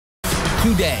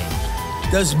Today,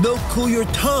 does milk cool your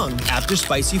tongue after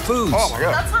spicy foods? Oh my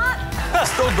God. That's hot.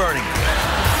 Still burning.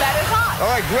 That is hot. All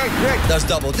right, great. Does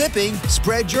double dipping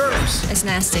spread germs? It's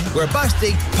nasty. We're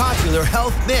busting popular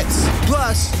health myths.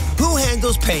 Plus, who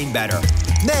handles pain better,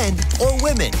 men or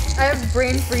women? I have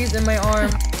brain freeze in my arm.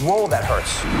 Whoa, that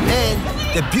hurts. And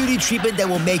the beauty treatment that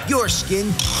will make your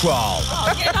skin crawl.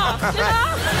 Oh, get off.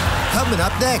 Coming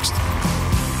up next.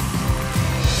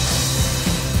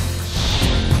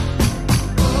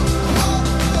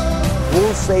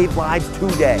 We'll save lives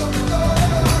today.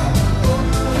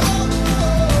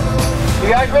 You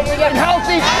guys ready to get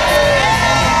healthy?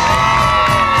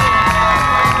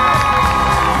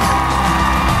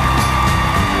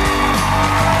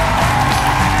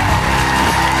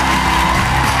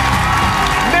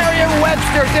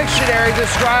 Merriam-Webster Dictionary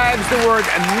describes the word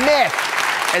myth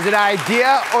as an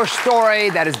idea or story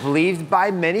that is believed by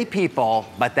many people,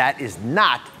 but that is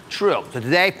not true. So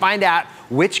today, find out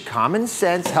which common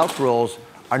sense health rules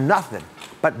are nothing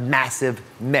but massive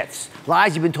myths.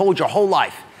 Lies you've been told your whole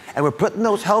life. And we're putting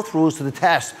those health rules to the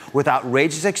test with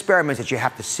outrageous experiments that you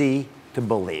have to see to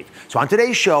believe. So on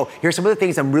today's show, here's some of the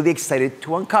things I'm really excited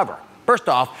to uncover. First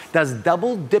off, does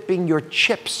double dipping your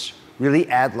chips really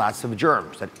add lots of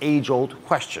germs? That age-old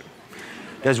question.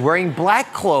 Does wearing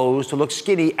black clothes to look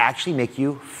skinny actually make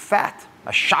you fat?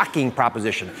 A shocking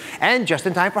proposition. And just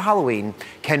in time for Halloween,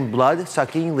 can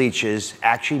blood-sucking leeches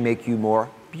actually make you more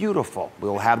beautiful?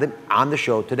 We'll have them on the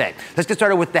show today. Let's get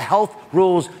started with the health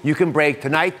rules you can break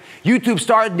tonight. YouTube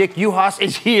star Nick Uhas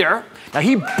is here. Now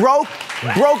he broke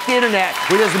the internet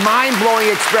with his mind-blowing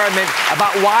experiment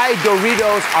about why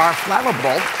Doritos are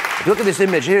flammable. If you look at this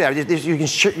image here, you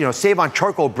can save on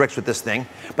charcoal bricks with this thing,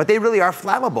 but they really are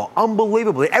flammable,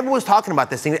 unbelievably. Everyone's talking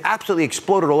about this thing. It absolutely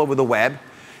exploded all over the web.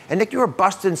 And Nick, you are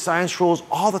busting science rules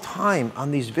all the time on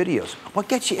these videos. What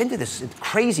gets you into this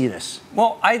craziness?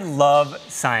 Well, I love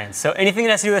science. So anything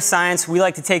that has to do with science, we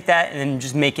like to take that and then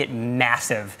just make it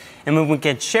massive. And when we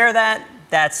can share that,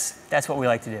 that's what we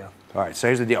like to do. All right, so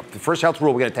here's the deal. The first health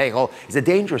rule we're going to take is a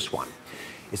dangerous one.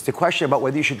 It's the question about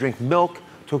whether you should drink milk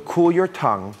to cool your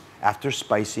tongue after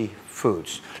spicy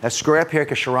foods. Let's screw up here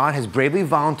because Sharon has bravely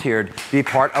volunteered to be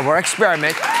part of our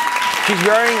experiment. She's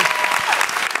wearing...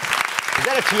 Is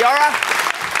that a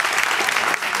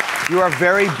tiara? You are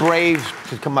very brave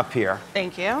to come up here.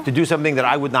 Thank you. To do something that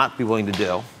I would not be willing to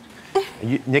do.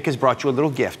 Nick has brought you a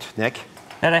little gift. Nick?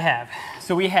 That I have.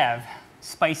 So we have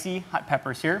spicy hot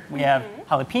peppers here. We have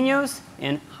jalapenos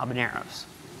and habaneros.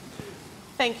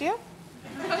 Thank you.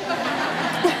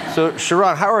 So,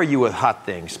 Sharon, how are you with hot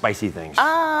things, spicy things?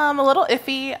 A little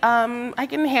iffy. I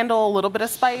can handle a little bit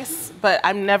of spice, but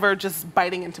I'm never just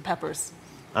biting into peppers.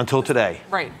 Until today.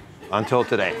 Right. Until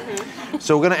today.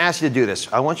 So we're going to ask you to do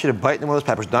this. I want you to bite into one of those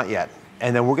peppers, not yet.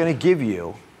 And then we're going to give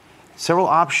you several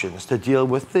options to deal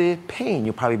with the pain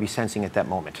you'll probably be sensing at that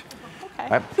moment. Okay. All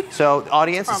right? So,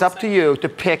 audience, it's up to you to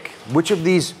pick which of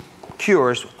these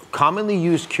cures, commonly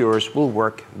used cures, will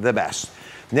work the best.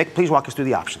 Nick, please walk us through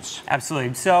the options.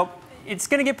 Absolutely. So it's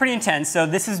going to get pretty intense. So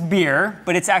this is beer,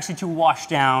 but it's actually to wash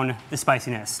down the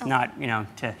spiciness, not,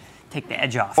 to take the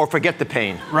edge off. Or forget the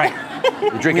pain. Right.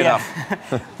 You drink enough.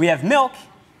 We have milk,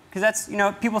 because that's,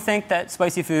 people think that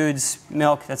spicy foods,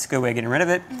 milk, that's a good way of getting rid of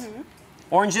it.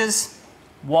 Oranges,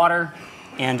 water,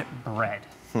 and bread.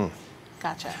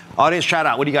 Gotcha. Audience, shout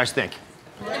out. What do you guys think?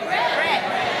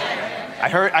 I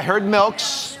heard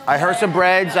milks. I heard some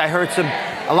breads. I heard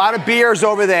a lot of beers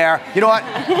over there. You know what?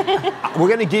 We're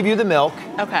going to give you the milk.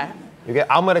 Okay.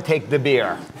 I'm going to take the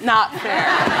beer. Not fair.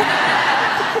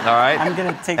 All right? I'm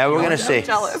going to take And we're going to see. I'm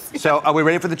jealous. So are we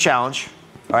ready for the challenge?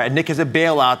 All right, Nick has a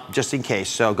bailout just in case.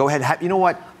 So go ahead. You know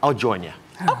what? I'll join you.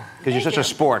 Because you're such a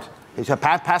sport. So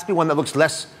pass me one that looks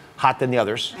less hot than the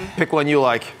others. Pick one you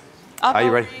like. Are you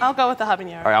ready? I'll go with the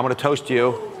habanero. All right, I'm going to toast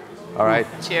you. All right.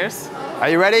 Cheers. Are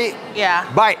you ready? Yeah.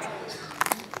 Bite.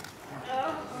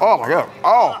 Oh, my God.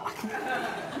 Oh.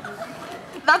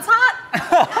 That's hot.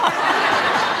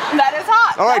 That is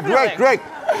hot. All right, definitely. great.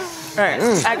 All right.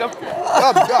 I go.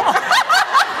 Oh, God.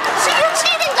 You're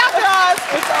cheating, Dr. Oz.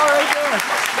 It's already there.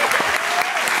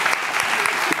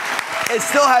 It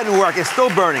still hadn't worked. It's still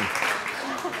burning.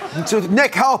 So,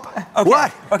 Nick, help. Okay.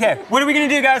 What? Okay, what are we going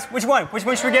to do, guys? Which one? Which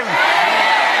one should we give him?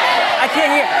 I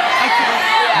can't hear.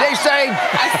 They say...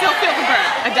 I still feel the burn.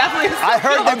 I definitely still I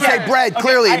heard them say bread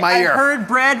clearly in my ear. I heard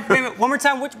bread. Wait, one more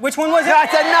time. Which one was it?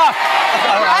 That's enough.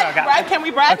 Bread? Can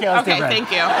we bread? Okay, let's do bread. Thank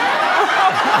you.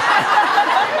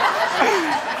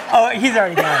 Oh, he's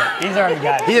already got it. He's already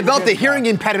got it. He developed a hearing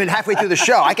impediment halfway through the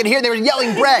show. I can hear they were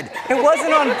yelling bread. It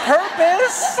wasn't on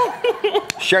purpose.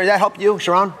 Sherry, that helped you,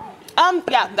 Sharon?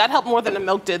 Yeah, that helped more than the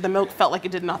milk did. The milk felt like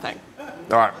it did nothing.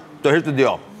 All right, so here's the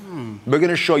deal. We're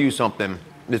gonna show you something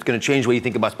that's gonna change the way you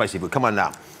think about spicy food. Come on now.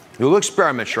 A little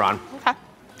experiment, Sharon. Okay.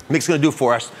 Nick's gonna do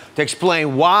for us to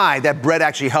explain why that bread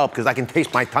actually helped, because I can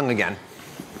taste my tongue again.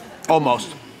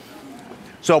 Almost.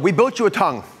 So we built you a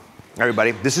tongue,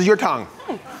 everybody. This is your tongue.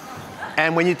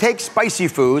 And when you take spicy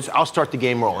foods, I'll start the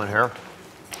game rolling here.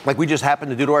 Like we just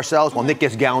happened to do to ourselves while Nick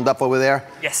gets gowned up over there.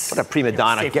 Yes. What a prima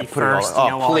donna. Safety Get put it all. first, you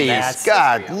know, Oh, all please. that.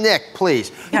 God, Nick,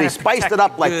 please. They spiced protect it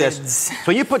up the like goods. this. So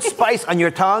when you put spice on your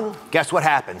tongue, guess what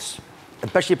happens?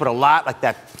 Especially you put a lot like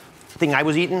that thing I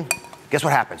was eating, guess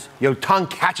what happens? Your tongue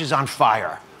catches on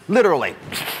fire, literally.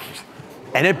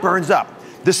 And it burns up.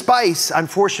 The spice,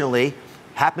 unfortunately,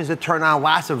 happens to turn on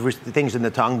lots of things in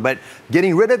the tongue, but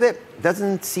getting rid of it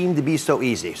doesn't seem to be so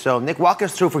easy. So Nick, walk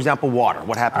us through, for example, water.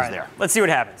 What happens there? Let's see what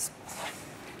happens.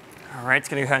 All right, it's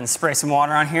gonna go ahead and spray some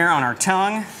water on here on our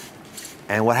tongue.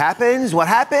 And what happens? What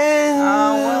happens?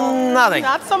 Nothing.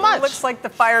 Not so much. Looks like the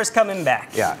fire's coming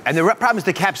back. Yeah, and the problem is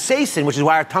the capsaicin, which is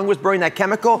why our tongue was burning that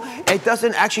chemical, it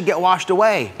doesn't actually get washed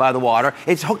away by the water.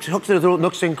 It's hooked to the little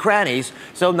nooks and crannies,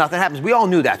 so nothing happens. We all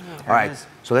knew that. All right,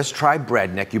 so let's try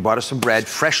bread, Nick. You bought us some bread,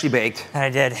 freshly baked. I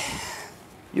did.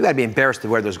 You gotta be embarrassed to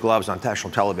wear those gloves on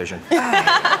national television.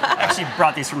 I actually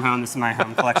brought these from home. This is my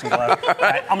home collection glove. All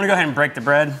right, I'm gonna go ahead and break the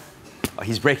bread. Oh,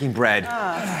 he's breaking bread.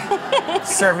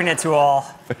 Serving it to all.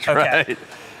 That's right.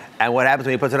 And what happens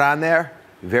when he puts it on there?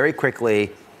 Very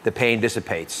quickly, the pain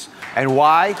dissipates. And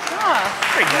why?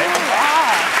 Pretty good.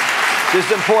 This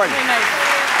is important. Very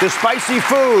nice. The spicy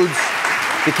foods,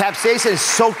 the capsaicin is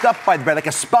soaked up by the bread like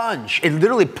a sponge. It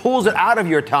literally pulls it out of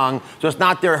your tongue, so it's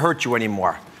not there to hurt you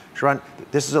anymore. Sharon,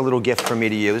 this is a little gift from me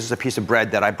to you. This is a piece of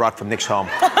bread that I brought from Nick's home.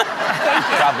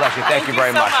 God bless you. Thank you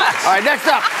very much. All right, next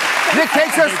up, Nick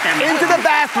takes us into the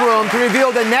bathroom to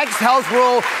reveal the next health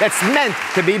rule that's meant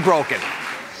to be broken.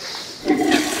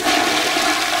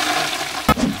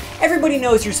 Everybody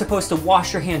knows you're supposed to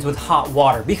wash your hands with hot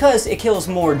water because it kills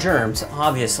more germs,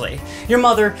 obviously. Your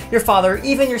mother, your father,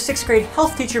 even your 6th grade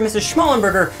health teacher, Mrs.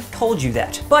 Schmallenberger, told you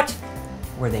that. But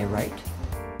were they right?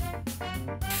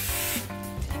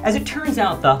 As it turns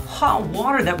out, the hot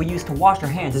water that we use to wash our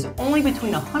hands is only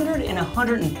between 100 and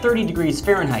 130 degrees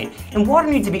Fahrenheit, and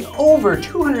water needs to be over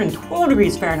 212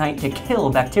 degrees Fahrenheit to kill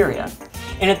bacteria.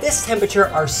 And at this temperature,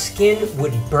 our skin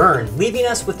would burn, leaving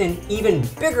us with an even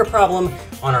bigger problem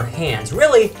on our hands.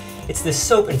 Really, it's the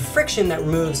soap and friction that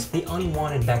removes the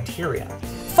unwanted bacteria.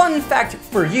 Fun fact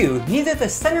for you, neither the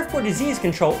Center for Disease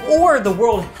Control or the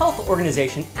World Health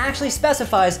Organization actually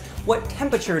specifies what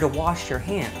temperature to wash your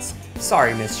hands.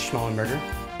 Sorry, Ms. Schmallenberger.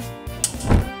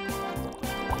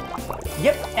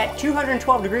 Yep, at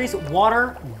 212 degrees,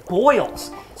 water boils.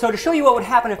 So to show you what would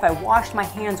happen if I washed my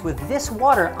hands with this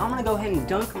water, I'm gonna go ahead and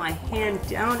dunk my hand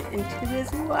down into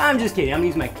this. I'm just kidding, I'm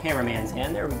using my cameraman's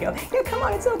hand, there we go. Yeah, come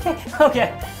on, it's okay.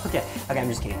 Okay, I'm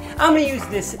just kidding. I'm gonna use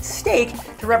this steak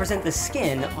to represent the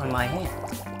skin on my hand.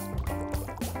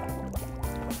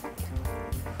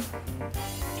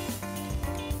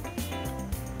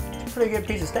 Pretty good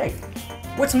piece of steak.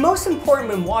 What's most important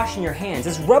when washing your hands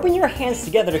is rubbing your hands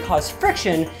together to cause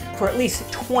friction for at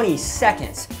least 20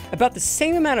 seconds. About the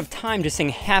same amount of time to sing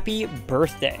happy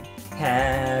birthday.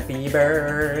 Happy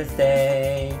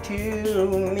birthday to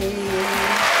me.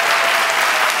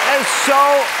 That is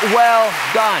so well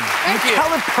done. Thank you.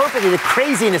 Tell it perfectly. The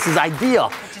craziness is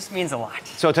ideal. It just means a lot.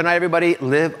 So tonight, everybody,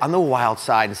 live on the wild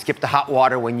side and skip the hot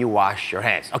water when you wash your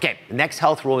hands. Okay, the next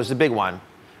health rule is a big one.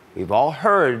 We've all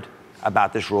heard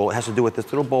about this rule. It has to do with this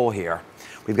little bowl here.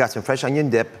 We've got some fresh onion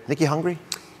dip. Nick, you hungry?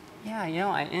 Yeah, you know,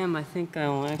 I am. I think I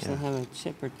will actually have a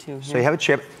chip or two here. So you have a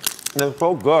chip. They're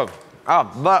so good.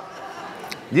 Oh, but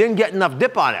you didn't get enough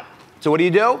dip on it. So what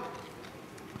do?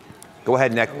 Go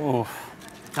ahead, Nick. Ooh,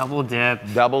 double dip.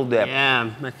 Double dip.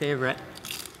 Yeah, my favorite.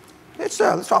 Let's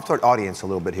talk to our audience a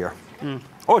little bit here.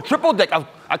 Oh, triple dip.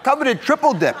 I coveted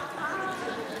triple dip.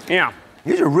 Yeah.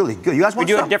 These are really good. You guys We want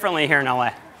do some? it differently here in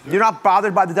LA. You're not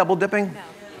bothered by the double dipping?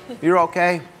 No. You're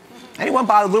okay? Anyone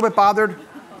bothered, a little bit bothered?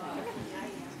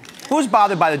 Who's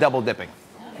bothered by the double dipping?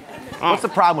 What's the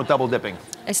problem with double dipping?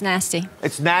 It's nasty.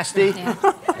 It's nasty? Yeah.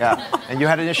 Yeah. And you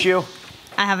had an issue?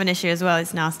 I have an issue as well.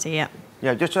 It's nasty, yeah.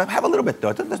 Yeah, just have a little bit though.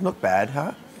 It doesn't look bad,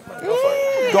 huh? Go for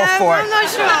it. Go for it. I'm not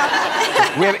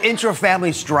sure. We have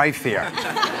intra-family strife here.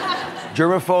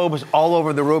 Germaphobes all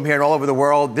over the room here and all over the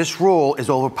world. This rule is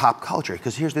over pop culture,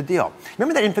 because here's the deal.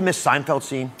 Remember that infamous Seinfeld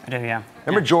scene? I do, yeah.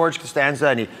 Remember George Costanza,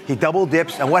 and he double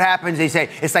dips, and what happens? They say,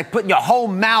 it's like putting your whole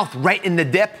mouth right in the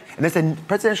dip, and there's a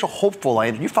presidential hopeful,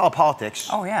 you follow politics.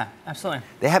 Oh, yeah, absolutely.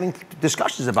 They're having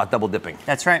discussions about double dipping.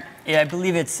 That's right. Yeah, I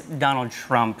believe it's Donald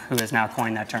Trump who has now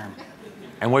coined that term.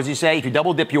 And what does he say? If you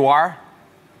double dip, you are?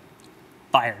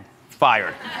 Fired.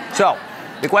 Fired. So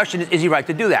the question is he right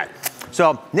to do that?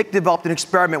 So Nick developed an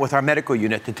experiment with our medical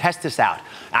unit to test this out.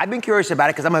 I've been curious about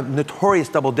it because I'm a notorious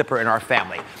double dipper in our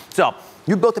family. So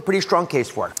you built a pretty strong case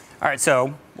for it. All right,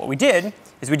 so what we did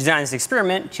is we designed this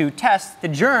experiment to test the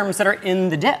germs that are in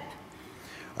the dip.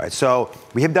 All right, so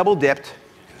we have double dipped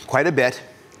quite a bit.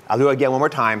 I'll do it again one more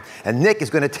time. And Nick is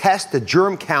going to test the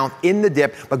germ count in the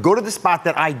dip, but go to the spot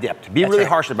that I dipped. Be really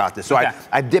harsh about this. So Okay.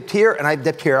 I dipped here and I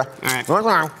dipped here. All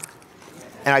right.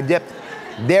 And I dipped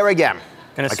there again.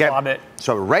 Gonna swab it.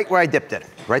 So right where I dipped it,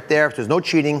 right there. There's no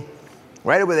cheating.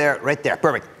 Right over there, right there.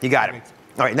 Perfect. You got it.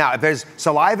 All right, now if there's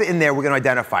saliva in there, we're going to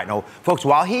identify it. Now, folks,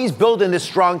 while he's building this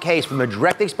strong case from a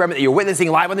direct experiment that you're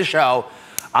witnessing live on the show,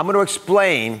 I'm going to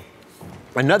explain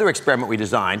another experiment we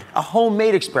designed, a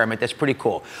homemade experiment that's pretty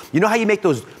cool. You know how you make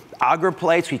those agar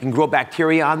plates so you can grow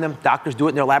bacteria on them? Doctors do it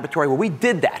in their laboratory. Well, we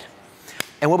did that.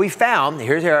 And what we found,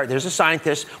 there's a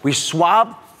scientist, we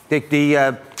swabbed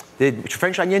the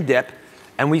French onion dip,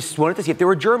 and we wanted to see if there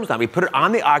were germs on it. We put it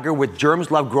on the agar with germs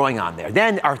love growing on there.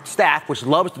 Then our staff, which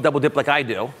loves to double dip like I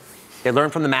do, they learn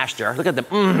from the master. Look at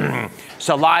them,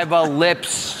 saliva,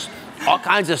 lips, all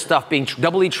kinds of stuff being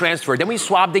doubly transferred. Then we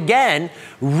swabbed again,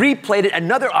 replated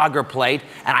another agar plate,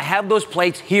 and I have those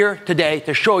plates here today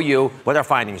to show you what our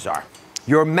findings are.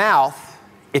 Your mouth,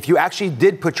 if you actually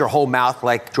did put your whole mouth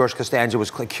like George Costanza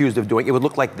was accused of doing, it would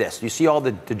look like this. You see all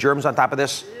the germs on top of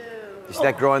this? You see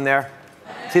that growing there?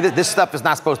 See, this stuff is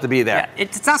not supposed to be there. Yeah,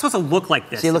 it's not supposed to look like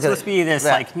this. See, look it's supposed to be this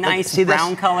like nice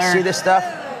brown color. See this stuff?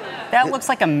 That looks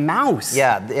like a mouse.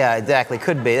 Yeah, exactly.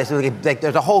 Could be. This is like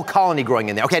there's a whole colony growing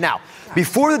in there. Okay, now,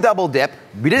 before the double dip,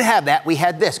 we didn't have that. We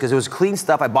had this because it was clean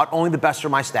stuff. I bought only the best for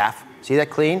my staff. See that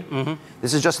clean? Mm-hmm.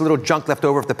 This is just a little junk left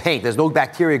over of the paint. There's no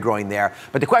bacteria growing there.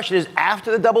 But the question is, after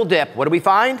the double dip, what do we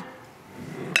find?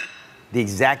 The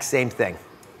exact same thing.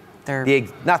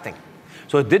 Nothing.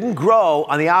 So it didn't grow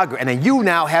on the agar, and then you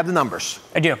now have the numbers.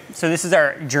 I do. So this is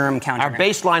our germ counter. Our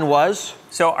baseline was?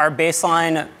 So our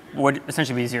baseline would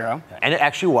essentially be 0. And it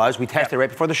actually was. We tested right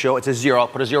before the show. It's a 0.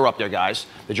 Put a 0 up there, guys.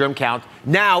 The germ count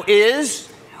now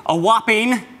is? A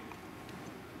whopping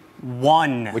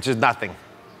 1. Which is nothing.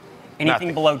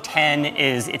 Anything below 10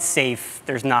 it's safe.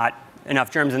 There's not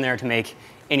enough germs in there to make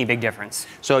any big difference.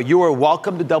 So you are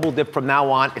welcome to double dip from now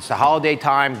on. It's the holiday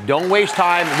time. Don't waste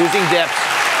time losing dips.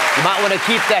 You might want to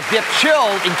keep that dip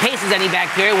chilled in case any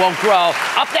bacteria won't grow.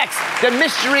 Up next, the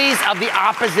mysteries of the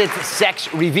opposite sex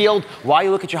revealed. Why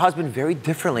you look at your husband very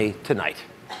differently tonight.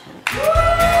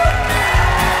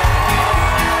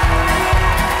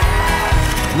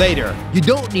 Later, you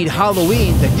don't need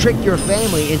Halloween to trick your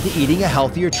family into eating a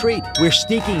healthier treat. We're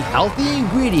sneaking healthy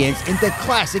ingredients into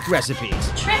classic recipes.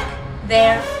 Trick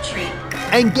their treat.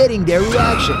 And getting their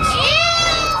reactions.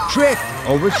 Trick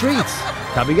over treats.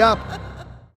 Coming up.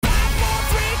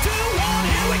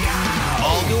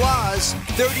 All New Oz,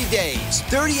 30 days,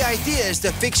 30 ideas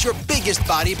to fix your biggest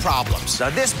body problems.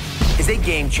 Now this is a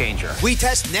game changer. We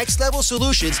test next level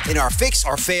solutions in our Fix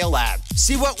or Fail lab.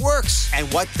 See what works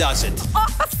and what doesn't.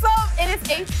 Awesome! It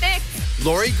is a fix.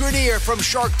 Lori Grenier from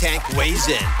Shark Tank weighs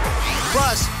in.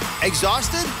 Plus,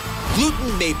 exhausted?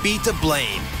 Gluten may be to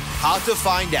blame. How to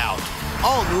find out.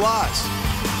 All New Oz.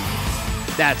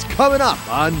 That's coming up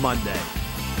on Monday.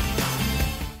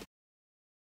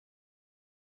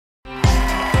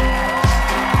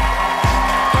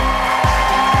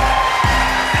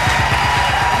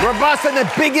 We're busting the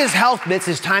biggest health myths.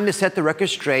 It's time to set the record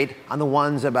straight on the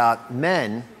ones about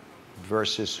men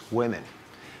versus women.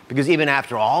 Because even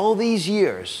after all these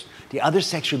years, the other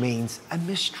sex remains a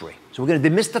mystery. So we're going to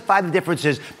demystify the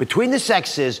differences between the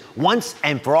sexes once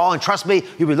and for all. And trust me,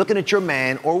 you'll be looking at your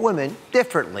man or woman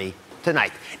differently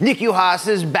tonight. Nick Uhas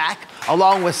is back,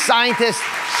 along with scientist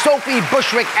Sophie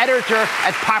Bushwick, editor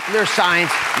at Popular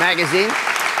Science magazine.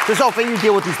 So Sophie, you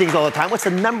deal with these things all the time. What's the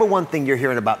number one thing you're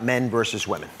hearing about men versus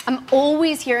women? I'm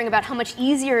always hearing about how much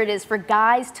easier it is for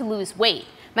guys to lose weight.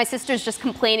 My sister's just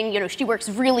complaining, she works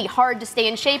really hard to stay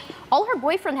in shape. All her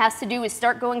boyfriend has to do is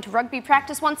start going to rugby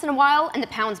practice once in a while and the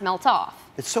pounds melt off.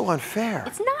 It's so unfair.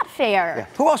 It's not fair. Yeah.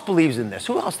 Who else believes in this?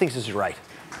 Who else thinks this is right?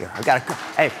 Here, I got to.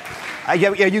 Hey, are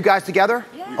you guys together?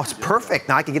 Yeah. Oh, it's perfect.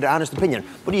 Now I can get an honest opinion.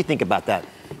 What do you think about that?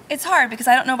 It's hard because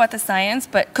I don't know about the science,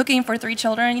 but cooking for 3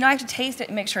 children, I have to taste it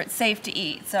and make sure it's safe to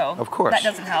eat. So of course that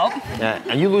doesn't help. Yeah.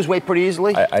 And you lose weight pretty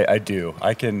easily? I do.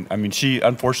 She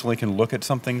unfortunately can look at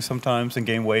something sometimes and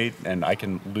gain weight, and I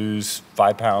can lose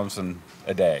 5 pounds in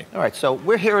a day. All right, so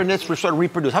we're hearing this, we're sort of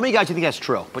reproduce. How many guys do you think that's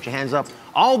true? Put your hands up.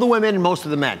 All the women and most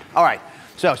of the men. All right,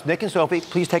 so Nick and Sophie,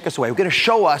 please take us away. We're going to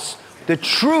show us the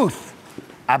truth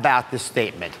about this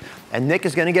statement. And Nick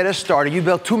is gonna get us started. You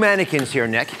built 2 mannequins here,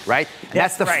 Nick, right? And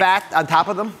that's the fat on top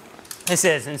of them? This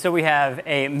is, and so we have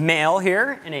a male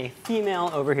here and a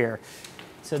female over here.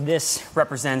 So this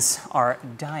represents our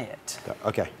diet.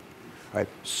 Okay. All right,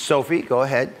 Sophie, go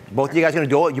ahead. Both of you guys are gonna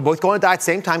do it. You're both going to diet at the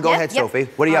same time. Go ahead, Sophie.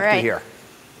 What are you up to here?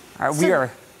 All right, we are.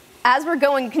 As we're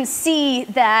going, you can see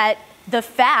that the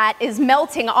fat is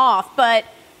melting off, but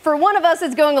for one of us,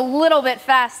 it's going a little bit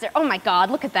faster. Oh my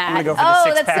God, look at that. I'm gonna go for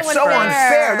the six-pack. That's so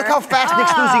unfair. Look how fast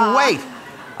Nick's losing weight.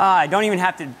 I don't even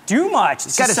have to do much.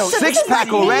 He's got a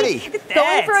six-pack already.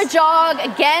 Going for a jog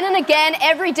again and again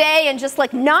every day and just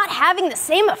like not having the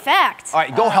same effect. All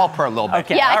right, go help her a little bit.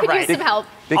 Okay, yeah, I could use some help.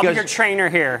 I'll be your trainer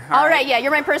here. All right, yeah,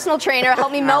 you're my personal trainer.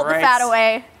 Help me melt the fat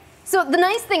away. So the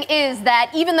nice thing is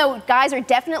that even though guys are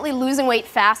definitely losing weight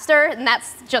faster, and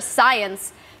that's just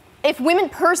science, if women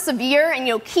persevere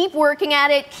and keep working at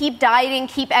it, keep dieting,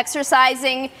 keep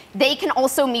exercising, they can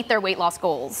also meet their weight loss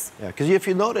goals. Yeah, because if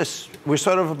you notice, we're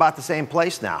sort of about the same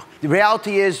place now. The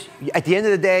reality is, at the end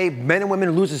of the day, men and women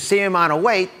lose the same amount of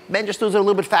weight. Men just lose it a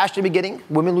little bit faster in the beginning.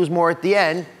 Women lose more at the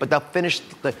end, but they'll finish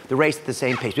the race at the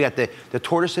same pace. We got the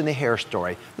tortoise and the hare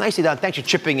story. Nicely done. Thanks for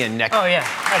chipping in, Nick. Oh, yeah,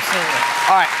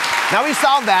 absolutely. All right, now we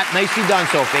solved that. Nicely done,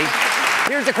 Sophie.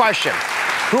 Here's the question.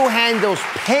 Who handles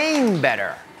pain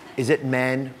better? Is it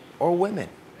men or women?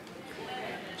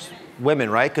 Women,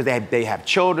 right? Because they have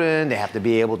children, they have to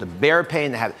be able to bear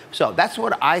pain. So that's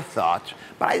what I thought,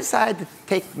 but I decided to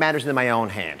take matters into my own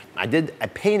hand. I did a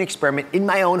pain experiment in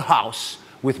my own house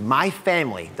with my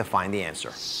family to find the answer.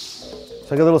 It's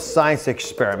like a little science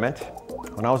experiment.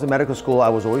 When I was in medical school, I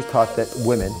was always taught that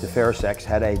women, the fairer sex,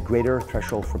 had a greater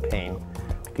threshold for pain.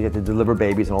 You have to deliver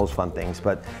babies and all those fun things.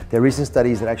 But there are recent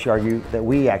studies that actually argue that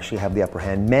we actually have the upper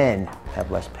hand. Men have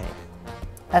less pain.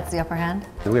 That's the upper hand?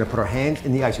 We're gonna put our hands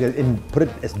in the ice. You're gonna put it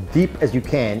as deep as you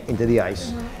can into the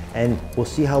ice, and we'll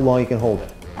see how long you can hold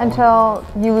it. Until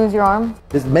you lose your arm?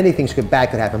 There's many things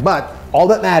bad could happen, but all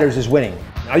that matters is winning.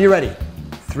 Are you ready?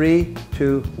 3,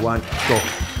 2, 1, go.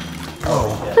 Oh.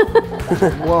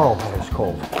 Whoa, that is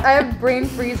cold. I have brain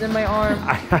freeze in my arm.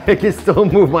 I can still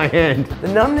move my hand. The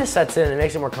numbness sets in and it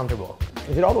makes it more comfortable.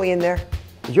 Is it all the way in there?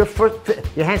 Your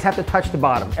hands have to touch the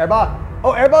bottom. Airball.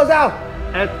 Oh, airball's out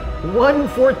at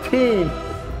 114.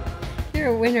 You're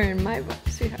a winner in my book,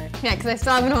 sweetheart. Yeah, because I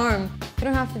still have an arm. You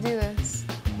don't have to do this.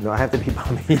 No, I have to be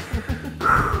bumpy.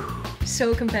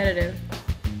 So competitive.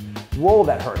 Whoa,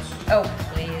 that hurts. Oh,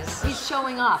 please. He's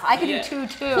showing off. I can do 2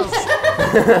 too.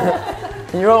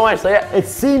 You don't want to say it? It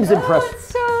seems impressive. It's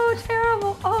so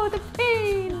terrible. Oh, the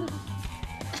pain.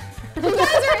 You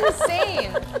guys are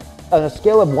insane. On a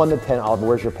scale of 1 to 10, Oliver,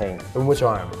 where's your pain? In which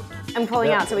arm? I'm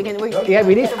pulling out so we can. Yeah,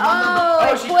 we need. Oh,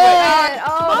 I quit.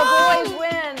 Oh, the boys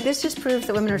win. This just proves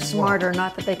that women are smarter,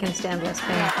 not that they can stand less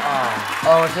pain.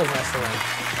 Oh, it feels nice to win.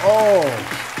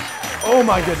 Oh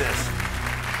my goodness.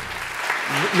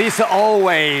 Lisa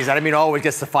always, I mean always,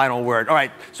 gets the final word. All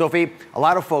right, Sophie, a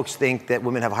lot of folks think that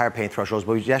women have higher pain thresholds,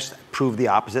 but we just proved the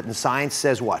opposite, and science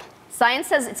says what? Science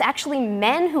says it's actually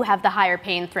men who have the higher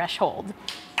pain threshold.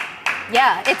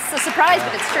 Yeah, it's a surprise,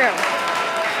 but it's true.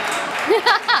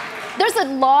 There's a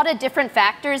lot of different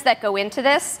factors that go into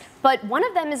this, but one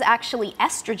of them is actually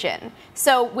estrogen.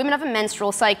 So women have a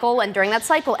menstrual cycle, and during that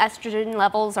cycle, estrogen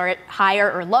levels are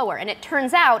higher or lower. And it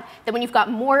turns out that when you've got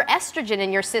more estrogen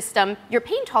in your system, your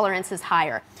pain tolerance is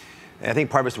higher. I think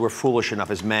part of it is we're foolish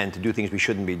enough as men to do things we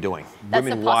shouldn't be doing. That's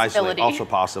Women a wisely, possibility. also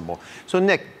possible. So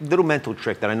Nick, little mental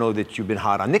trick that I know that you've been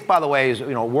hot on. Nick, by the way, is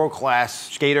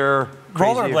world-class skater,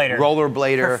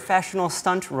 rollerblader, professional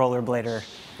stunt rollerblader,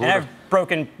 and I've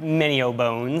broken many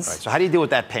bones. Right, so how do you deal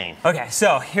with that pain? Okay,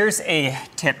 so here's a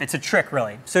tip. It's a trick,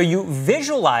 really. So you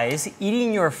visualize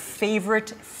eating your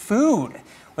favorite food,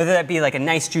 whether that be like a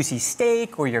nice juicy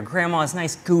steak or your grandma's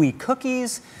nice gooey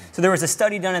cookies. So there was a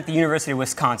study done at the University of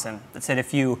Wisconsin that said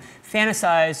if you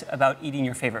fantasize about eating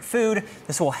your favorite food,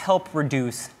 this will help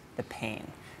reduce the pain.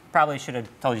 Probably should have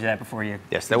told you that before you.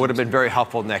 Yes, that would have been very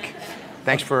helpful, Nick.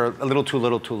 Thanks for a little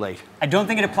too late. I don't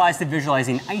think it applies to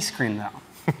visualizing ice cream, though.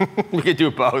 We can do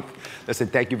both. Listen,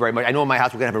 thank you very much. I know in my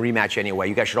house we're going to have a rematch anyway.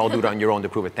 You guys should all do it on your own to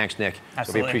prove it. Thanks, Nick.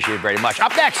 Absolutely. So we appreciate it very much.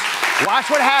 Up next, watch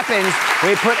what happens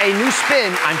when we put a new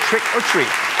spin on Trick or Treat.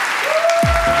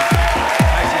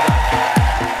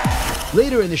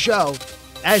 Later in the show,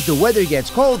 as the weather gets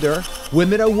colder,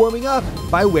 women are warming up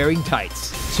by wearing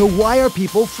tights. So why are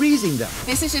people freezing them?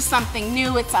 This is just something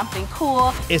new, it's something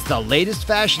cool. It's the latest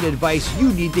fashion advice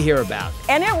you need to hear about.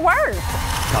 And it works.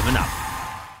 Coming up.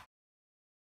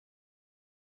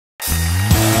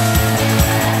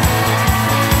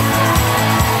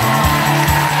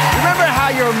 Remember how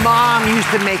your mom used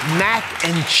to make mac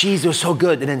and cheese. It was so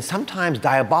good. And then sometimes,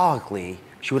 diabolically,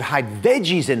 she would hide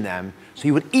veggies in them so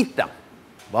you would eat them.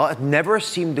 Well, it never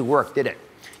seemed to work, did it?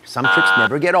 Some tricks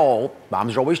never get old.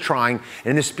 Moms are always trying. And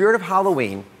in the spirit of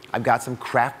Halloween, I've got some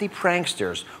crafty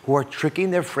pranksters who are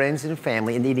tricking their friends and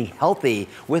family into eating healthy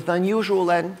with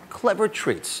unusual and clever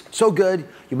treats. So good,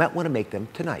 you might want to make them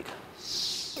tonight.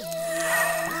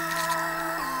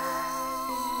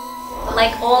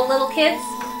 Like all little kids,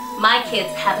 my kids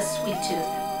have a sweet tooth.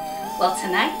 Well,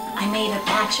 tonight I made a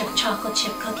batch of chocolate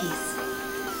chip cookies.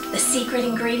 The secret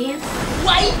ingredient?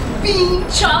 White bean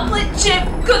chocolate chip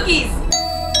cookies!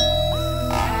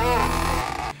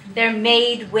 They're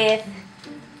made with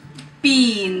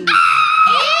beans.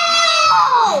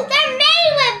 Ew! They're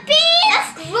made with beans?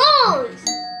 That's gross!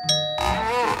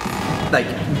 Like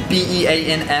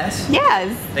B-E-A-N-S?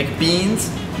 Yes. Like beans?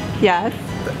 Yes.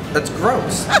 That's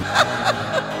gross.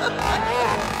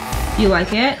 You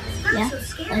like it? Yeah.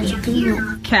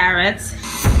 Carrots.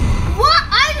 What?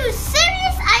 Are you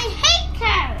serious? I hate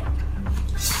carrots!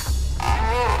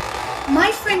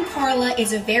 My friend Carla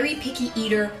is a very picky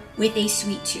eater with a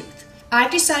sweet tooth.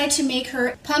 I've decided to make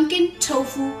her pumpkin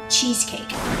tofu cheesecake.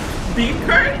 Bean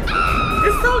curd?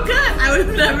 It's so good. I would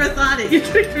have never thought it. You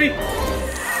tricked me.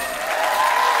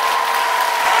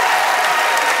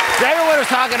 So everyone was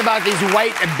talking about these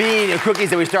white bean cookies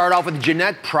that we started off with.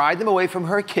 Jeanette pried them away from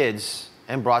her kids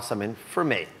and brought some in for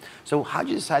me. So how'd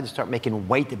you decide to start making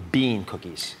white bean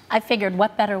cookies? I figured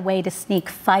what better way to sneak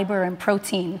fiber and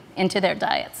protein into their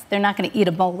diets. They're not going to eat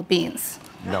a bowl of beans.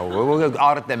 No, we'll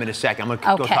audit them in a second. I'm going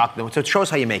to go talk to them. So show us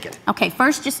how you make it. Okay,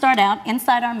 first you start out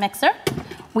inside our mixer.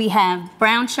 We have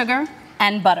brown sugar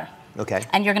and butter. Okay.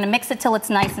 And you're going to mix it till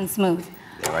it's nice and smooth.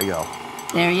 There I go.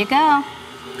 There you go.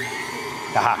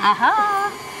 Aha.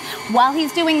 Aha. While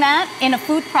he's doing that, in a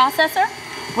food processor,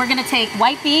 we're going to take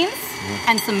white beans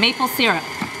and some maple syrup.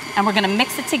 And we're going to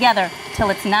mix it together till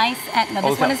it's nice. And now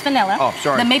this one is vanilla. Oh,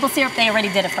 sorry. The maple syrup, they already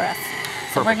did it for us.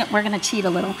 So we're going to cheat a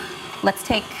little. Let's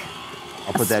take...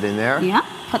 I'll put that in there. Yeah,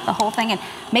 put the whole thing in.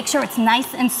 Make sure it's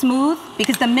nice and smooth,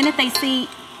 because the minute they see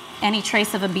any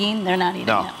trace of a bean, they're not eating it.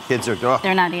 No, kids are... Oh.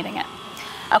 They're not eating it.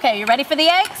 Okay, you ready for the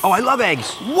eggs? Oh, I love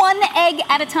eggs. 1 egg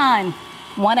at a time.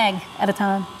 1 egg at a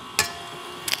time.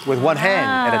 With one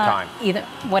hand at a time. Either,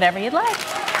 whatever you'd like.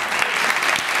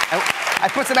 I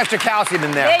put some extra calcium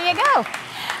in there. There you go.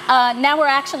 Now we're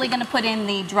actually going to put in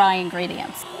the dry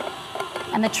ingredients.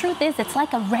 And the truth is, it's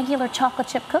like a regular chocolate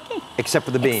chip cookie. Except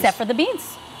for the beans. Except for the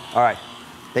beans. All right.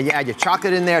 Then you add your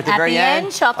chocolate in there at the very end. At the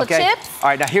end, chocolate chips. All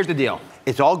right, now here's the deal.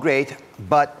 It's all great,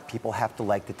 but people have to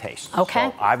like the taste. Okay.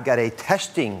 So I've got a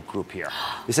testing group here.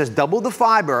 This says double the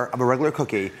fiber of a regular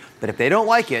cookie, but if they don't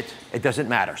like it, it doesn't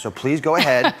matter. So please go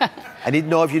ahead. I need to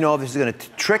know if you know if this is going to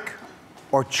trick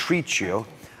or treat you.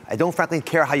 I don't frankly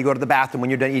care how you go to the bathroom when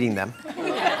you're done eating them.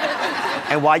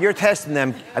 And while you're testing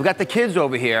them, I've got the kids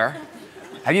over here.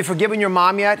 Have you forgiven your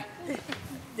mom yet?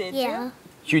 Yeah.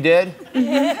 You did?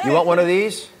 You want one of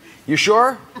these? You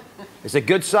sure? It's a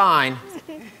good sign.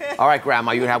 All right,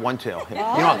 Grandma, you can have one too.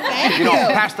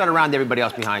 Pass that around to everybody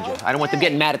else behind you. I don't want them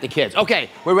getting mad at the kids. Okay,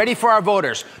 we're ready for our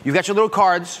voters. You've got your little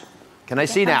cards. Can I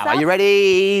see now? Are you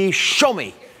ready? Show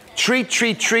me. Treat,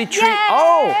 treat, treat, treat. Yay!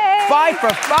 Oh, 5 for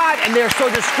 5, and they're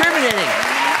so discriminating.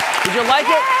 Did you like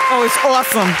it? Oh, it's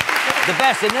awesome. The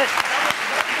best, isn't it?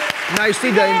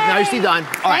 Nicely done. Nicely done.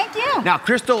 All right. Thank you. Now,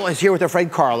 Crystal is here with her friend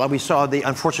Carla. We saw the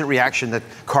unfortunate reaction that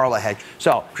Carla had.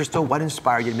 So, Crystal, what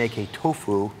inspired you to make a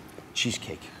tofu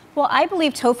cheesecake? Well, I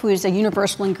believe tofu is a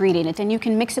universal ingredient, and you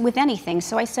can mix it with anything.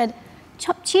 So I said,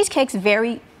 cheesecake's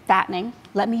very fattening.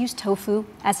 Let me use tofu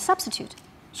as a substitute.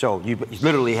 So you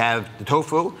literally have the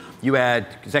tofu. You add,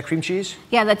 is that cream cheese?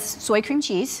 Yeah, that's soy cream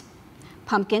cheese,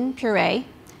 pumpkin puree,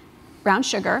 brown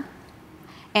sugar,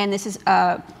 and this is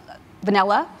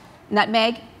vanilla,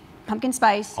 nutmeg, pumpkin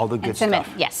spice, all the good and cinnamon.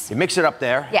 stuff. Yes. You mix it up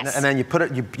there. Yes. And then you put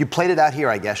it. You plate it out here,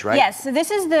 I guess, right? Yes. So this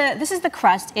is the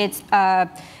crust. It's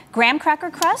graham cracker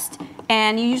crust,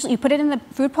 and you put it in the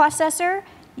food processor.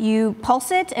 You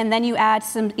pulse it, and then you add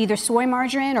some either soy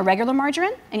margarine or regular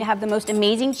margarine, and you have the most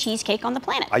amazing cheesecake on the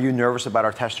planet. Are you nervous about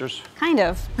our testers? Kind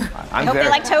of. I hope they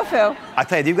like tofu. I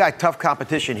tell you, you've got tough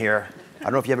competition here. I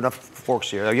don't know if you have enough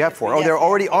forks here. Oh, you have 4. Oh, they're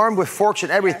already armed with forks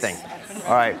and everything. Yes.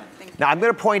 All right. Now, I'm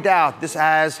going to point out this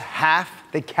has half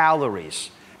the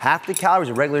calories. Half the calories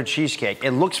of regular cheesecake.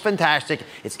 It looks fantastic.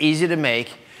 It's easy to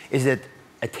make. Is it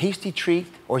a tasty treat,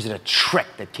 or is it a trick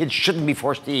that kids shouldn't be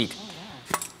forced to eat?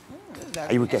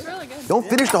 Are you okay? Really good. Don't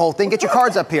finish the whole thing. Get your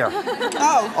cards up here.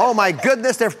 Oh my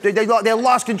goodness, they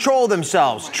lost control of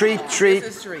themselves. Treat, treat.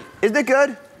 This is treat. Isn't it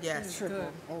good? Yes.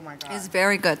 Good. Oh my God. It's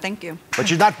very good. Thank you. But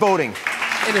you're not voting.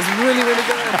 It is really, really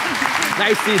good.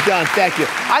 Nicely done. Thank you.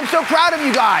 I'm so proud of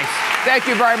you guys. Thank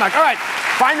you very much. All right.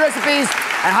 Find recipes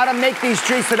and how to make these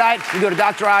treats tonight. You go to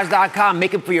DrOz.com,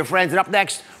 make them for your friends. And up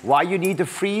next, why you need to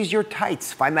freeze your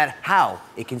tights. Find out how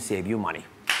it can save you money.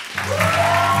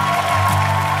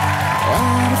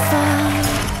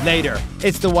 Later,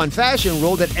 it's the one fashion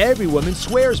rule that every woman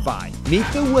swears by. Meet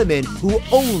the women who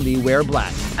only wear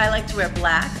black. I like to wear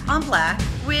black on black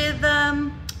with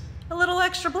a little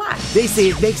extra black. They say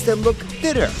it makes them look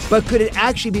thinner, but could it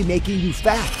actually be making you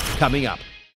fat? Coming up.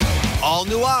 All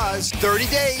new Oz, 30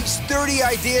 days, 30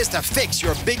 ideas to fix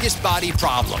your biggest body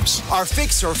problems. Our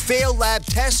Fix or Fail lab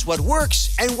tests what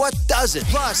works and what doesn't.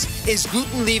 Plus, is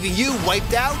gluten leaving you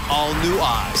wiped out? All new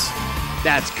Oz.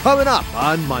 That's coming up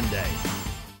on Monday.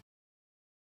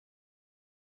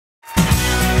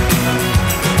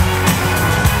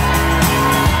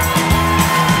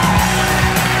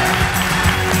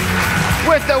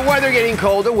 With the weather getting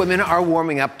colder, women are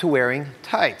warming up to wearing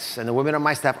tights. And the women on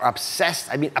my staff are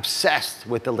obsessed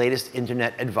with the latest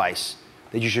internet advice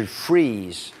that you should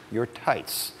freeze your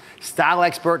tights. Style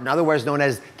expert, and otherwise known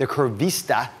as the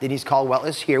curvista, Denise Caldwell,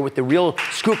 is here with the real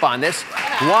scoop on this.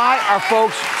 Why are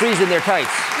folks freezing their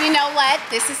tights? You know what?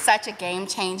 This is such a game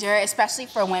changer, especially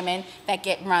for women that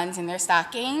get runs in their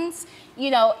stockings.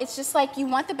 You know, it's just like you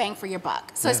want the bang for your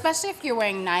buck. So especially if you're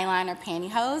wearing nylon or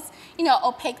pantyhose, you know,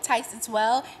 opaque tights as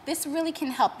well, this really can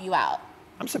help you out.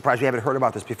 I'm surprised we haven't heard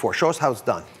about this before. Show us how it's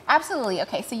done. Absolutely.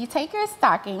 Okay, so you take your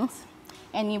stockings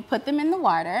and you put them in the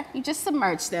water. You just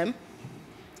submerge them.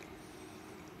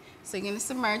 So you're gonna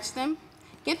submerge them,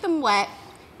 get them wet,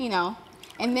 you know,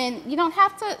 and then you don't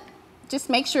have to, just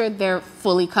make sure they're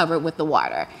fully covered with the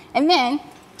water. And then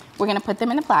we're gonna put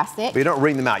them in the plastic. But you don't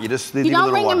wring them out, you just leave them in You the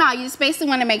don't wring water. them out, you just basically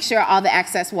wanna make sure all the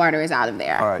excess water is out of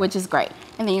there, which is great.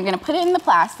 And then you're gonna put it in the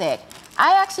plastic.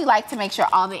 I actually like to make sure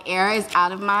all the air is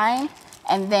out of mine,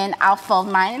 and then I'll fold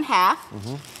mine in half,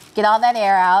 get all that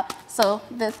air out. So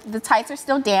the tights are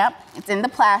still damp, it's in the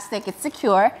plastic, it's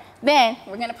secure. Then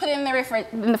we're gonna put it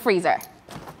in the freezer.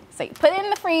 So you put it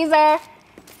in the freezer,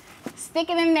 stick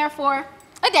it in there for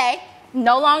a day,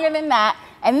 no longer than that.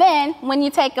 And then when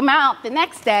you take them out the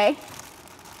next day,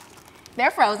 they're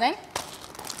frozen,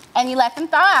 and you let them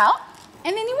thaw out,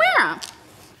 and then you wear them.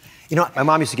 You know, my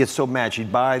mom used to get so mad.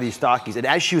 She'd buy these stockings, and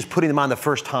as she was putting them on the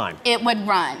first time, It would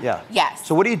run. yeah. Yes.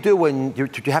 So what do you do when you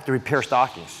have to repair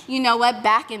stockings? You know what,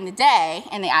 back in the day,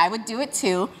 and I would do it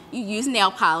too, you use nail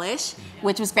polish,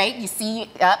 which was great. You see,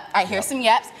 I hear some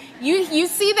yeps. You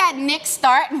see that nick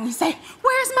start, and you say,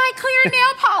 where's my clear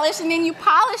nail polish? And then you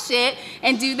polish it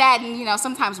and do that. And you know,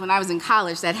 sometimes when I was in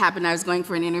college, that happened. I was going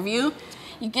for an interview.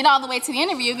 You get all the way to the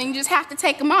interview, then you just have to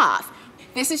take them off.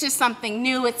 This is just something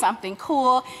new, it's something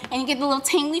cool, and you get the little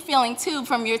tingly feeling too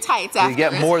from your tights after. You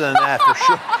get more than that, for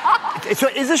sure. So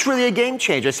is this really a game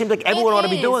changer? It seems like everyone ought to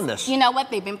be doing this. You know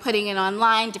what, they've been putting it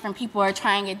online, different people are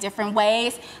trying it different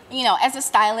ways. You know, as a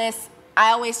stylist,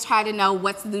 I always try to know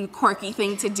what's the quirky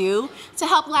thing to do to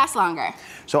help last longer.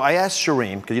 So I asked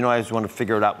Shireen, because you know I just want to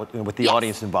figure it out with the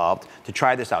audience involved, to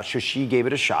try this out. So she gave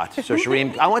it a shot. So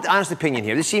Shireen, I want the honest opinion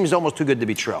here. This seems almost too good to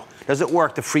be true. Does it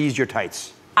work to freeze your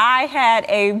tights? I had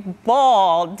a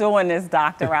ball doing this,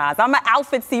 Dr. Oz. I'm an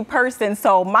outfitsy person,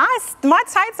 so my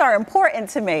tights are important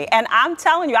to me. And I'm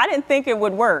telling you, I didn't think it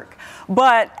would work.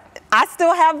 But I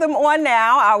still have them on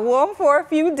now. I wore them for a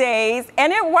few days,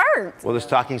 and it worked. Well, the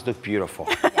stockings look beautiful.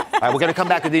 All right, we're going to come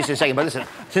back to these in a second. But listen,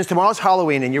 since tomorrow's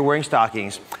Halloween and you're wearing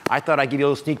stockings, I thought I'd give you a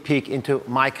little sneak peek into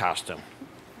my costume.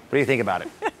 What do you think about it?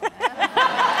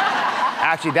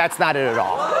 Actually, that's not it at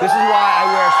all. This is why I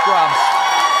wear scrubs.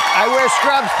 I wear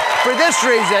scrubs for this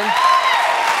reason.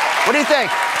 What do you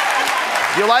think?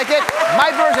 You like it?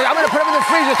 My version, I'm gonna put them in the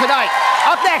freezer tonight.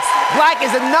 Up next, black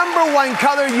is the #1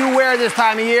 color you wear this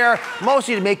time of year,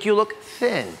 mostly to make you look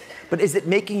thin. But is it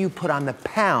making you put on the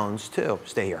pounds too?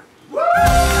 Stay here.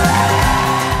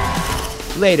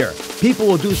 Later, people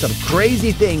will do some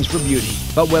crazy things for beauty.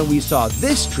 But when we saw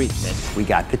this treatment, we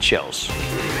got the chills.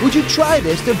 Would you try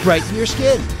this to brighten your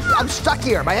skin? I'm stuck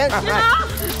here, my head.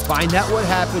 Find out what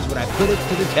happens when I put it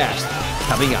to the test.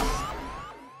 Coming up.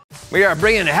 We are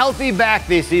bringing healthy back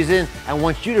this season and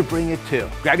want you to bring it too.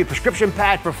 Grab your prescription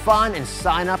pad for fun and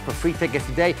sign up for free tickets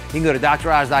today. You can go to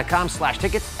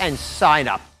DrOz.com/tickets and sign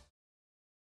up.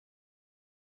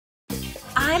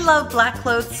 I love black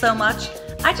clothes so much,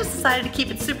 I just decided to keep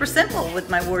it super simple with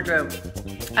my wardrobe.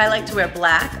 I like to wear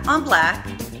black on black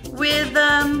with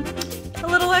a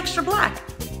little extra black,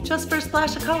 just for a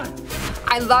splash of color.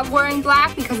 I love wearing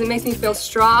black because it makes me feel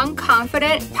strong,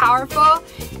 confident, powerful,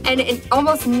 and it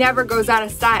almost never goes out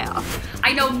of style.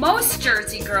 I know most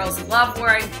Jersey girls love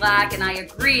wearing black, and I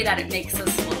agree that it makes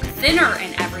us look thinner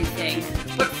and everything.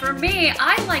 But for me,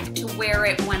 I like to wear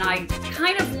it when I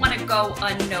kind of want to go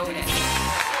unnoticed.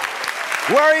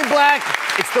 Wearing black,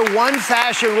 it's the one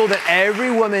fashion rule that every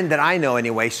woman that I know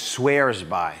anyway swears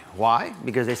by. Why?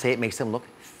 Because they say it makes them look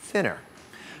thinner.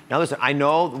 Now listen, I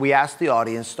know we ask the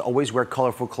audience to always wear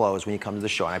colorful clothes when you come to the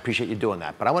show, and I appreciate you doing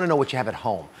that, but I want to know what you have at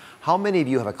home. How many of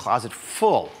you have a closet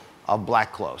full of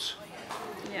black clothes?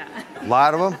 Yeah. A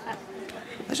lot of them?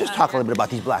 Let's just talk a little bit about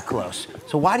these black clothes.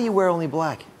 So why do you wear only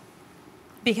black?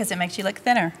 Because it makes you look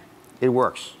thinner. It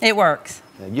works. It works.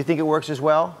 You think it works as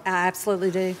well? I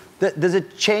absolutely do. Does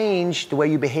it change the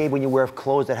way you behave when you wear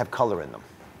clothes that have color in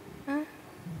them?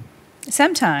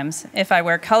 Sometimes, if I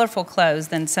wear colorful clothes,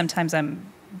 then sometimes I'm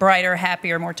brighter,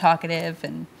 happier, more talkative,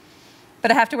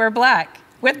 but I have to wear black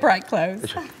with bright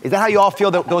clothes. Is that how you all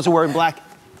feel, those who are wearing black?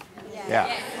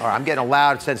 Yeah. All right, I'm getting a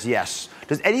loud sense yes.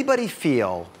 Does anybody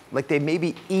feel like they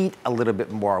maybe eat a little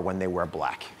bit more when they wear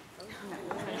black?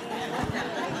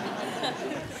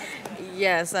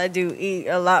 Yes, I do eat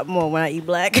a lot more when I eat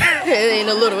black. It ain't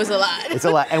a little, it's a lot. It's a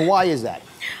lot. And why is that?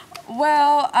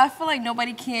 Well, I feel like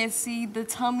nobody can see the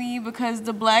tummy because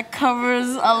the black covers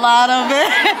a lot of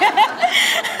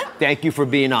it. Thank you for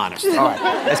being honest. All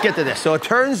right, let's get to this. So it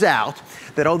turns out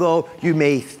that although you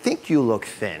may think you look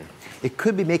thin, it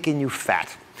could be making you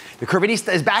fat. The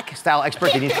Curvinista is back, style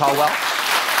expert Denise Caldwell.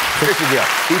 Here's the deal.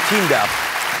 We teamed up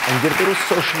and did a little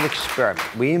social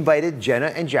experiment. We invited Jenna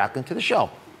and Jacqueline to the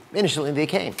show. Initially, they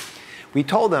came. We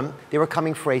told them they were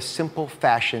coming for a simple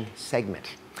fashion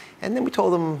segment. And then we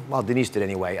told them, well, Denise did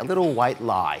anyway, a little white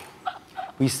lie.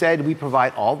 We said we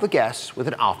provide all the guests with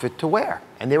an outfit to wear.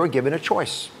 And they were given a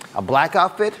choice, a black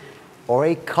outfit or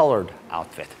a colored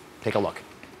outfit. Take a look.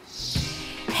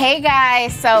 Hey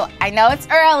guys, so I know it's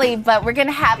early, but we're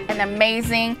gonna have an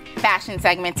amazing fashion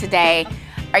segment today.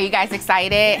 Are you guys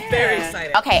excited? Very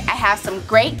excited. Okay, I have some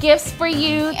great gifts for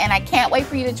you, and I can't wait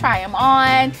for you to try them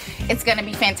on. It's gonna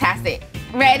be fantastic.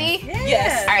 Ready?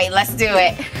 Yes. All right, let's do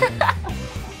it.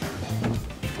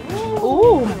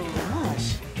 Oh my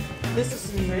gosh.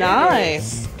 This is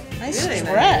nice. Nice Really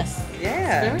dress. nice.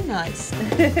 Yeah. Very nice.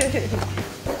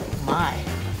 My.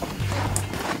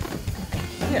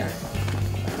 Yeah.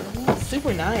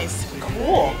 Super nice.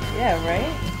 Cool. Yeah,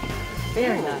 right?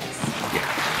 Very nice.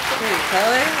 Pretty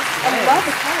colors. I love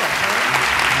the color.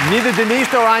 Neither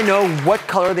Denise nor I know what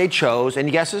color they chose.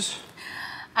 Any guesses?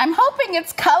 I'm hoping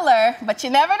it's color, but you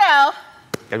never know.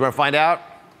 You guys want to find out?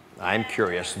 I'm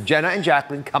curious. Jenna and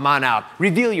Jacqueline, come on out.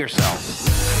 Reveal yourselves.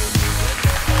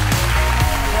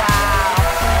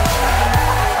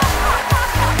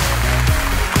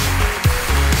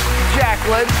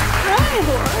 Jacqueline. Hi,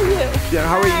 how are you? Jenna,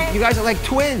 how are you? You guys are like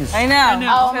twins. I know.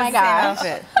 Oh my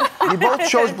gosh. You both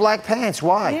chose black pants.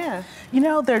 Why? Yeah. You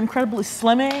know, they're incredibly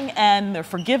slimming and they're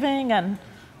forgiving and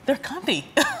they're comfy.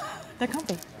 They're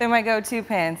comfy. They're my go-to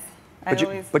pants.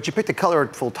 But you picked a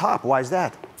colorful top. Why is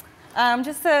that?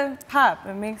 Just a pop.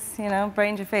 It makes,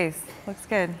 brighten your face. Looks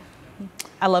good.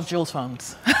 I love Jules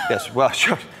phones. Yes, well,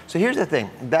 sure. So here's the thing.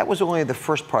 That was only the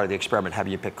first part of the experiment,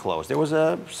 having you pick clothes. There was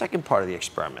a second part of the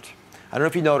experiment. I don't know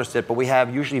if you noticed it, but we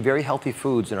have usually very healthy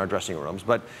foods in our dressing rooms,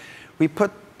 but we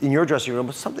put in your dressing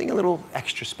room something a little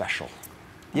extra special.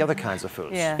 The other kinds of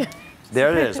foods. Yeah.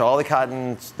 There it is, all the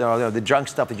cotton, the junk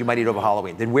stuff that you might eat over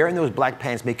Halloween. Did wearing those black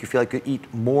pants make you feel like you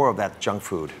eat more of that junk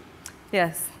food?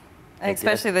 Yes.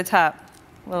 Especially the top.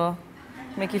 Will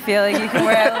make you feel like you can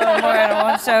wear it a little more. I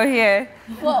won't show here.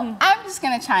 Well, I'm just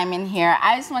gonna chime in here.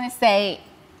 I just wanna say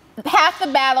half the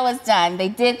battle is done. They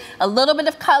did a little bit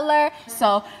of color,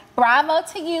 so bravo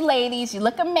to you ladies. You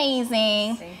look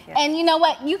amazing. Thank you. And you know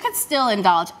what? You could still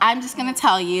indulge. I'm just gonna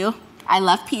tell you, I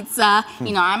love pizza.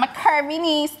 You know, I'm a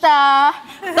curvinista.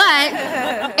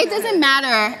 But it doesn't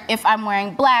matter if I'm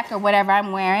wearing black or whatever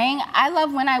I'm wearing. I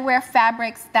love when I wear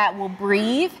fabrics that will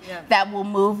breathe, that will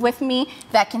move with me,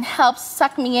 that can help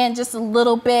suck me in just a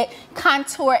little bit,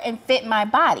 contour and fit my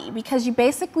body. Because you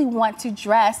basically want to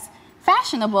dress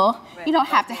fashionable. You don't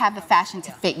have to have the fashion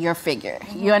to fit your figure.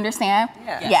 You understand?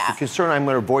 Yeah. The concern I'm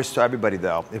going to voice to everybody,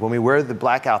 though, is when we wear the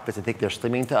black outfits and think they're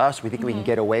slimming to us, we think we can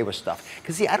get away with stuff.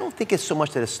 Because, see, I don't think it's so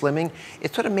much that it's slimming.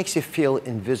 It sort of makes you feel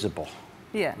invisible.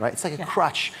 Yeah. Right? It's like a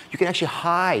crutch. You can actually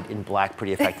hide in black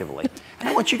pretty effectively. And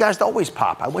I want you guys to always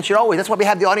pop. I want you to always. That's why we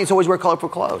have the audience always wear colorful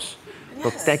clothes. Yes.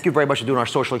 So thank you very much for doing our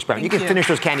social experiment. You can finish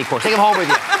those candy corns. Take them home with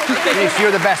you. Denise,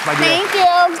 you're the best, my dear. Thank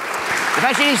you. The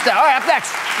fashionista. All right, up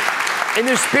next. In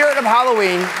the spirit of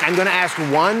Halloween, I'm going to ask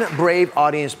one brave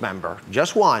audience member,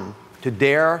 just one, to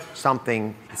dare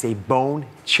something. It's a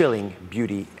bone-chilling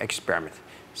beauty experiment.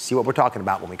 See what we're talking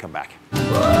about when we come back.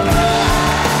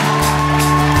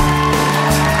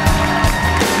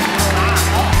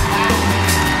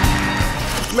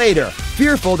 later.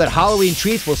 Fearful that Halloween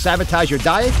treats will sabotage your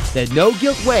diet? Then no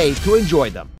guilt way to enjoy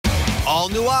them. All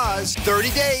new Oz, 30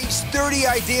 days, 30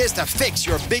 ideas to fix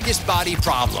your biggest body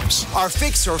problems. Our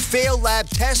Fix or Fail lab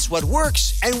tests what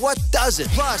works and what doesn't.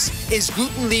 Plus, is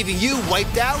gluten leaving you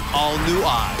wiped out? All new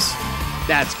Oz.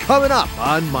 That's coming up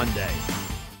on Monday.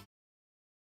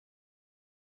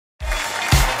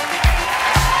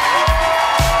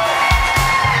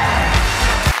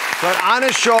 So an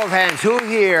honest show of hands, who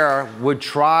here would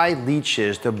try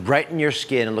leeches to brighten your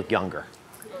skin and look younger?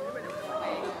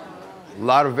 A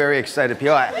lot of very excited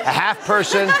people. A half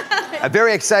person, a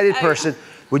very excited person.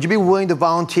 Would you be willing to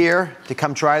volunteer to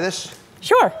come try this?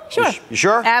 Sure, sure. You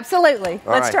sure? Absolutely.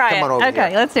 All Let's right, try come it. on over Okay,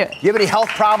 here. let's do it. Do you have any health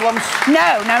problems? No.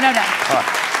 All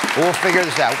right, we'll figure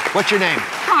this out. What's your name?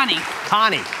 Connie.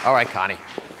 Connie. All right, Connie.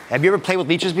 Have you ever played with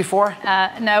leeches before?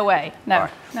 No way. No. All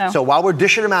right. No. So while we're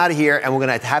dishing them out of here, and we're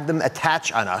gonna have them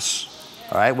attach on us,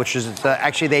 all right, which is,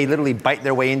 actually they literally bite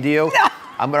their way into you.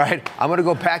 I'm gonna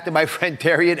go back to my friend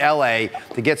Terry in LA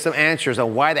to get some answers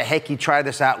on why the heck he tried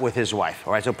this out with his wife.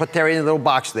 All right, so put Terry in a little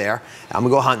box there. I'm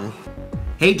gonna go hunting.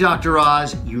 Hey, Dr.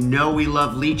 Oz, you know we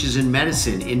love leeches in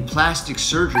medicine. In plastic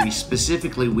surgery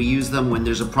specifically, we use them when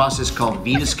there's a process called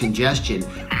venous congestion,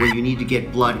 where you need to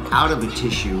get blood out of a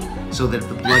tissue so that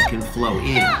the blood can flow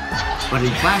in. But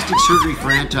in plastic surgery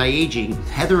for anti-aging,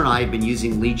 Heather and I have been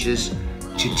using leeches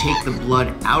to take the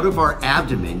blood out of our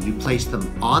abdomen. You place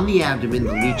them on the abdomen,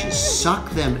 the leeches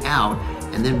suck them out,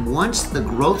 and then once the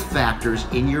growth factors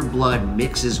in your blood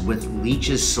mixes with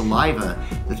leeches' saliva,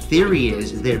 the theory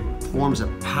is that it forms a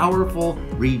powerful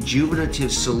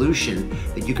rejuvenative solution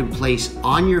that you can place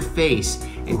on your face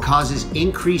and causes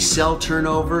increased cell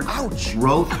turnover,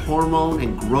 growth hormone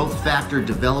and growth factor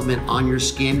development on your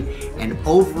skin, and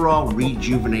overall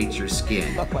rejuvenates your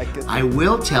skin. I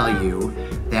will tell you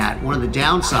that one of the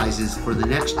downsides is for the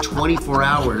next 24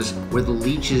 hours where the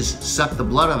leeches suck the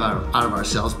blood out of our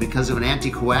cells because of an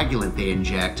anticoagulant they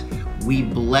inject, we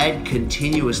bled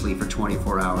continuously for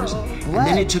 24 hours. And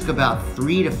then it took about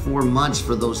 3 to 4 months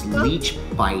for those leech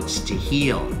bites to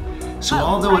heal. So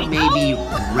although it may be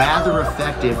rather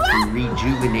effective for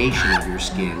rejuvenation of your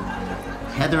skin,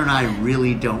 Heather and I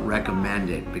really don't recommend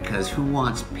it because who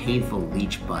wants painful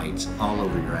leech bites all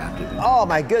over your abdomen? Oh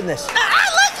my goodness.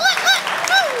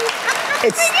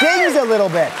 It stings a little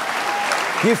bit.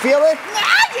 Do you feel it?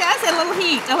 Yes, a little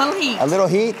heat, a little heat. A little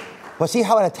heat? Well, see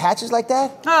how it attaches like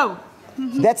that? Oh.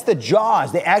 That's the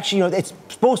jaws. They actually, you know, it's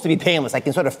supposed to be painless. I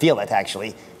can sort of feel it,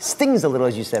 actually. Stings a little,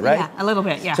 as you said, right? Yeah, a little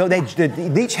bit, yeah. So the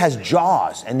leech has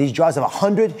jaws, and these jaws have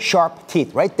 100 sharp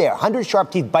teeth, right there, 100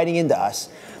 sharp teeth biting into us.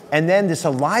 And then the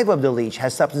saliva of the leech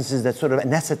has substances that sort of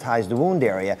anesthetize the wound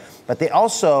area, but they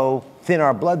also thin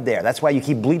our blood there. That's why you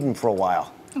keep bleeding for a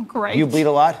while. Great. You bleed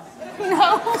a lot? No,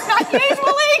 not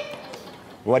usually.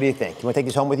 What do you think? You want to take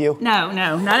this home with you? No,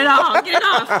 not at all. Get it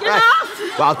off, get it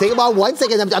off. Well, I'll take about 1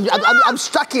 second. I'm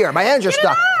stuck here. My hands are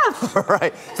stuck. All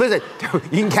right. So listen,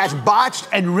 you can catch Botched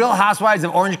and Real Housewives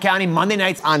of Orange County Monday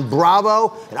nights on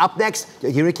Bravo. And up next,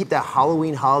 you're going to keep that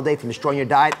Halloween holiday from destroying your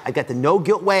diet. I got the no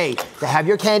guilt way to have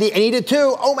your candy and eat it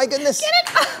too. Oh my goodness. Get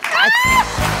it off.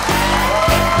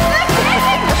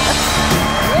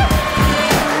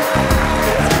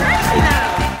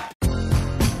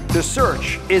 The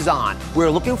search is on. We're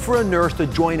looking for a nurse to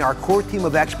join our core team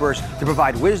of experts to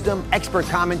provide wisdom, expert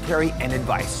commentary, and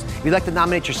advice. If you'd like to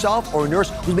nominate yourself or a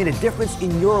nurse who's made a difference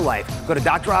in your life, go to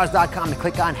DrOz.com and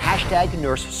click on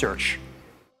 #NurseSearch.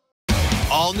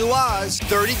 All new Oz,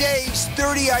 30 days,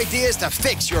 30 ideas to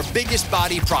fix your biggest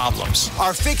body problems.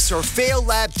 Our Fix or Fail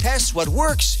lab tests what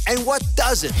works and what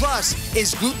doesn't. Plus,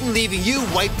 is gluten leaving you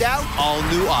wiped out? All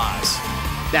new Oz.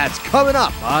 That's coming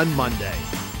up on Monday.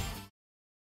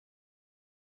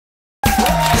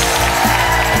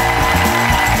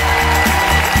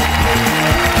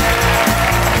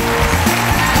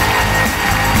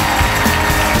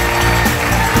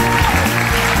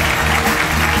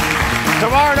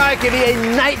 Tomorrow night can be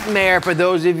a nightmare for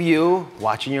those of you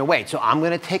watching your weight. So I'm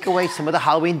going to take away some of the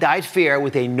Halloween diet fear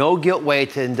with a no-guilt way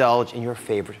to indulge in your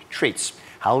favorite treats.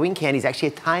 Halloween candy is actually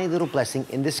a tiny little blessing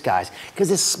in disguise because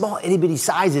its small itty-bitty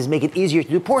sizes make it easier to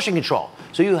do portion control.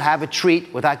 So you have a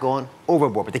treat without going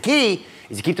overboard. But the key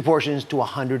is to keep the portions to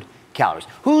 100 calories.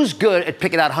 Who's good at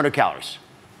picking out 100 calories?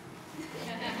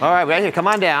 All right, right here, come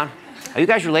on down. Are you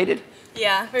guys related?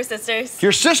 Yeah, we're sisters.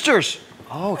 You're sisters.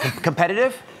 Oh,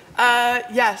 competitive?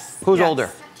 Yes. Who's yes,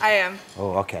 older? I am.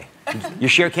 Oh, okay. You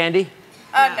share candy?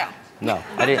 No. No,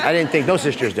 I didn't think. No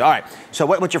sisters do. All right. So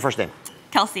what's your first name?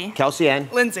 Kelsey. Kelsey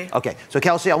and? Lindsay. Okay. So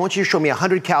Kelsey, I want you to show me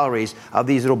 100 calories of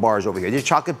these little bars over here. These are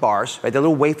chocolate bars, right? They're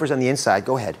little wafers on the inside.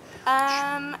 Go ahead.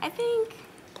 I think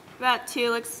About 2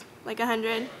 looks like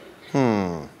 100.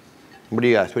 What do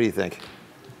you guys? What do you think?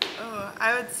 Oh,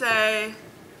 I would say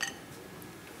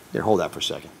Here, hold that for a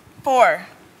second. 4.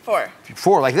 4.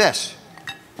 4, like this.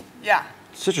 Yeah.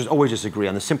 Sisters always disagree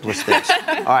on the simplest things.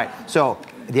 All right, so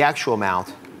the actual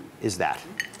amount is that.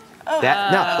 Oh.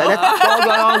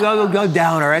 That's go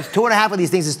down, all right? 2.5 of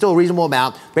these things is still a reasonable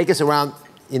amount. Break this around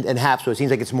in half so it seems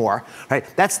like it's more, right?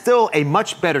 That's still a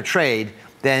much better trade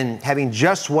than having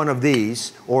just one of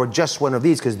these or just one of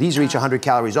these, because these are each 100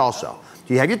 calories also.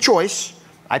 So you have your choice.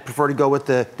 I prefer to go with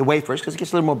the wafers because it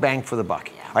gets a little more bang for the buck.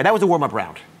 Yeah. All right, that was the warm-up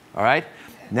round, all right?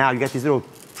 Now you got these little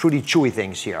fruity, chewy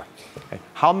things here. Okay.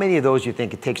 How many of those do you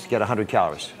think it takes to get 100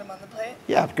 calories? Put them on the plate?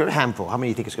 Yeah, get a handful. How many do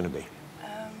you think it's going to be?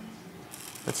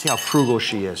 Let's see how frugal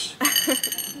she is.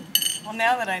 Well,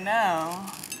 now that I know.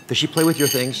 Does she play with your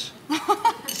things?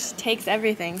 Just takes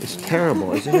everything. It's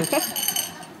terrible, isn't it?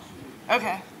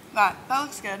 Okay, that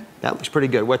looks good. That looks pretty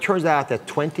good. Well, it turns out that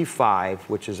 25,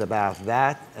 which is about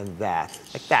that and that,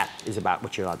 like that is about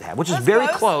what you're allowed to have, which is very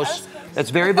close. That's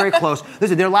very, very close.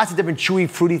 Listen, there are lots of different chewy,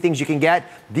 fruity things you can get.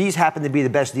 These happen to be the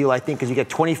best deal, I think, because you get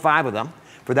 25 of them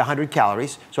for the 100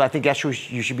 calories. So I think that's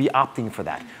you should be opting for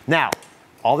that. Now,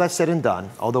 all that said and done,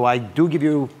 although I do give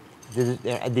you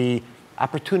the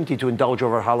opportunity to indulge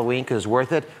over Halloween because it's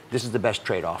worth it, this is the best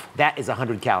trade-off. That is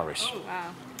 100 calories. Oh,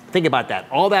 wow. Think about that.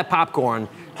 All that popcorn,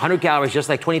 100 calories, just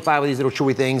like 25 of these little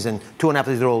chewy things and 2.5 of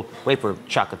these little wafer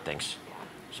chocolate things.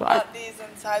 So These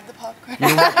inside the popcorn.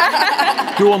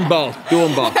 do them both. Do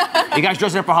them both. You guys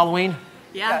dressing up for Halloween?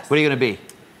 Yeah. What are you going to be?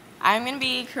 I'm going to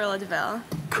be Cruella de Vil.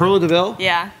 Cruella de Vil?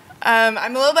 Yeah. I'm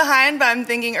a little behind, but I'm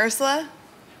thinking Ursula.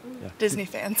 Yeah. Disney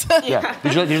fans. Yeah.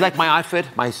 Did you like my outfit,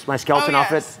 my skeleton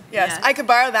outfit? Yes, I could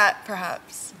borrow that,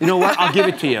 perhaps. You know what? I'll give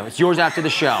it to you. It's yours after the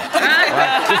show. All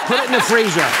right? Just put it in the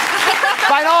freezer.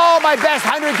 Find all my best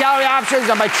 100-calorie options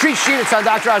on my treat sheet at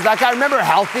SunDrOz.com. Remember,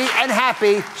 healthy and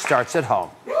happy starts at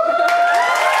home.